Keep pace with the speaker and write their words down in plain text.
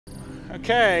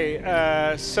Okay,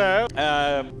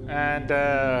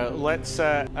 let's,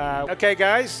 okay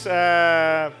guys,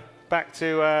 back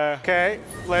to,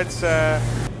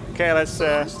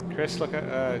 Chris, look at,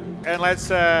 and let's,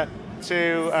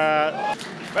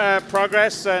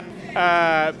 progress and,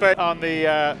 but on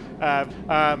the,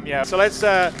 yeah, so let's,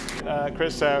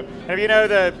 Chris, so, if you know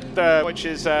the which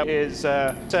is, so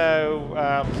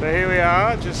here we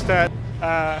are, just,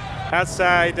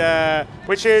 outside,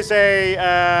 which is a,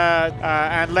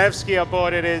 and Levski on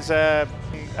board it is a,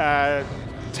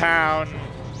 town,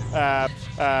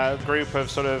 group of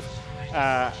sort of,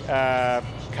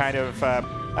 kind of,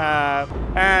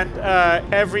 and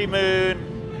every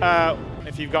moon,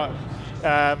 if you've got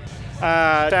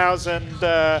 1,000,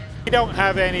 you don't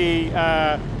have any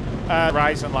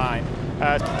horizon line.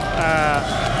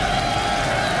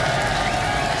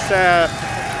 So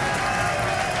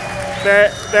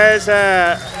there's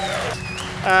a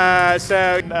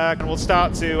we'll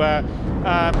start to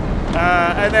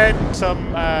and then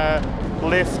some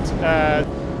lift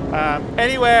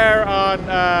anywhere on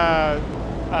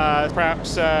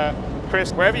perhaps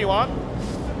Chris, wherever you want,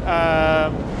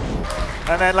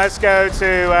 and then let's go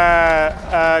to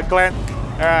Glenn.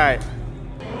 All right.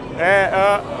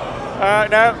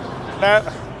 No.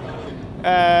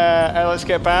 Let's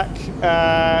get back.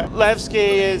 Levski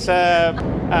is,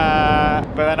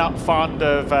 but they're not fond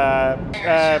of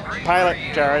pilot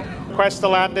Jared. Request the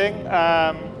landing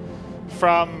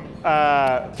from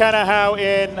kind of how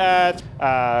in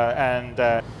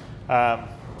all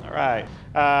right,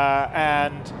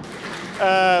 and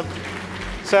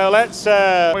so let's.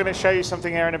 We're going to show you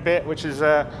something here in a bit, which is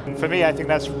for me, I think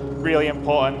that's really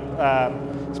important,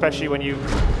 especially when you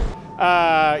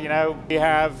you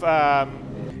have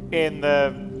in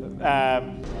the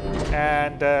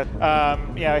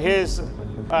here's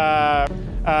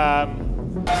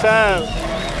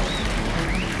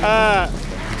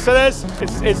so there's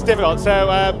it's difficult.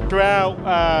 So throughout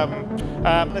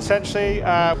essentially,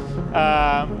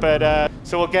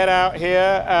 so we'll get out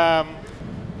here.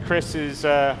 Chris is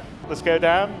let's go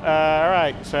down. All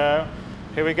right, so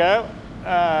here we go.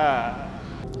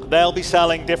 They'll be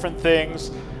selling different things.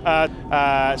 So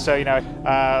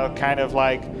kind of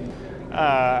like,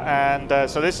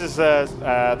 so this is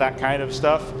that kind of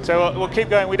stuff. So we'll keep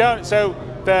going. We don't. So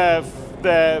the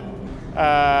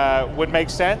would make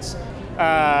sense.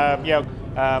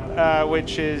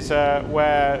 Which is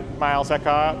where Miles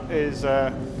Eckhart is.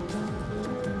 So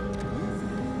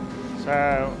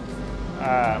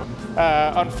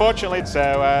unfortunately,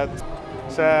 so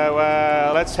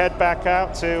let's head back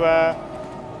out to.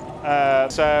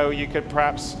 So you could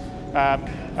perhaps, like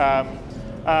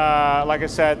I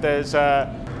said, there's so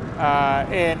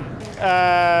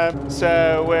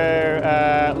we're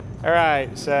all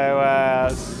right. So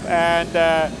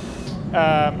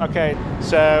okay.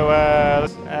 So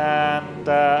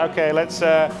okay. Let's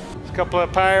a couple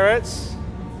of pirates.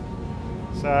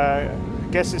 So I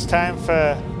guess it's time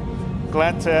for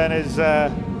Glenn to earn his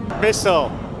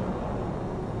missile.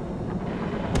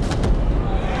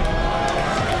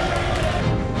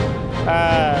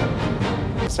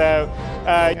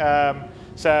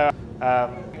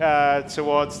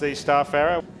 Towards the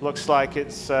Starfarer, looks like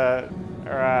it's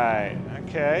right.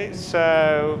 Okay,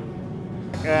 so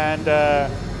and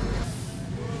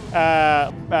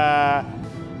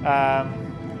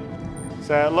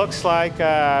so it looks like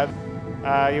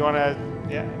you want to,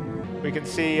 yeah. We can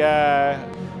see.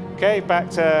 Okay, back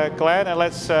to Glenn, and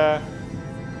let's to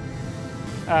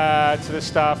the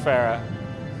Starfarer.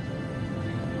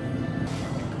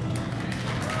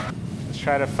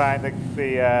 Try to find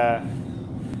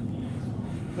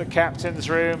the captain's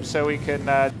room so we can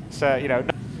it's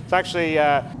actually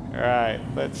all right,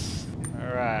 all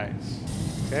right,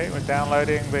 okay, we're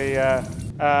downloading the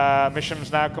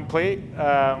mission's now complete,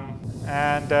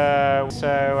 and so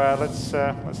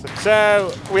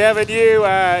we have a new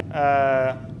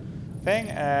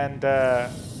thing, and all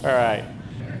right,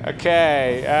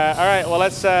 okay, all right, well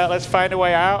let's find a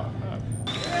way out.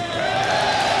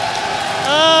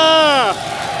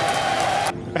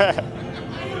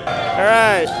 All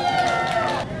right.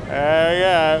 There we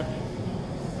go.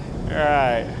 All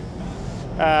right.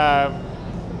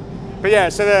 But yeah,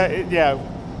 so the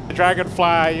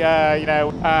dragonfly,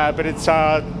 but it's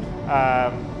on.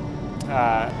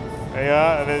 There you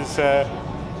are. And there's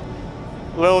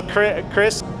little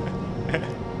Chris. All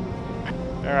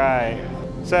right.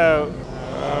 So.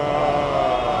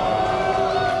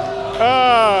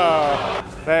 Oh,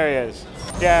 there he is.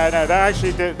 Yeah, no, that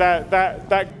actually did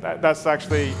that's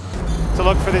actually to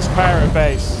look for this pirate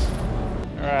base.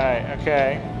 All right,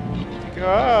 okay.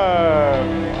 Oh,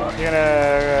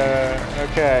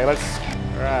 Okay, let's.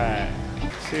 Right.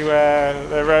 See where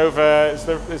the rover is.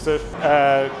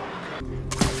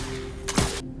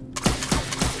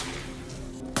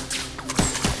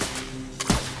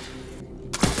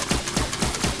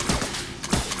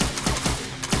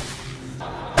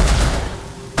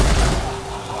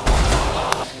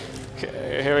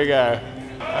 Okay, here we go.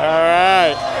 All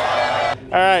right.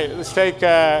 All right, let's take.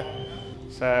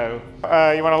 So,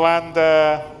 you want to land?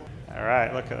 All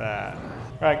right, look at that.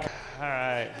 Right. All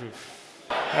right. Oof.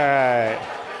 All right.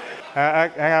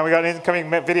 Hang on, we got an incoming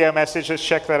video message. Let's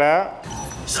check that out.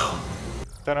 So.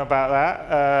 Don't know about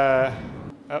that.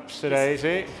 Ups to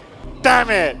daisy. Damn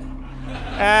it!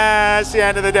 That's the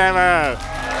end of the demo.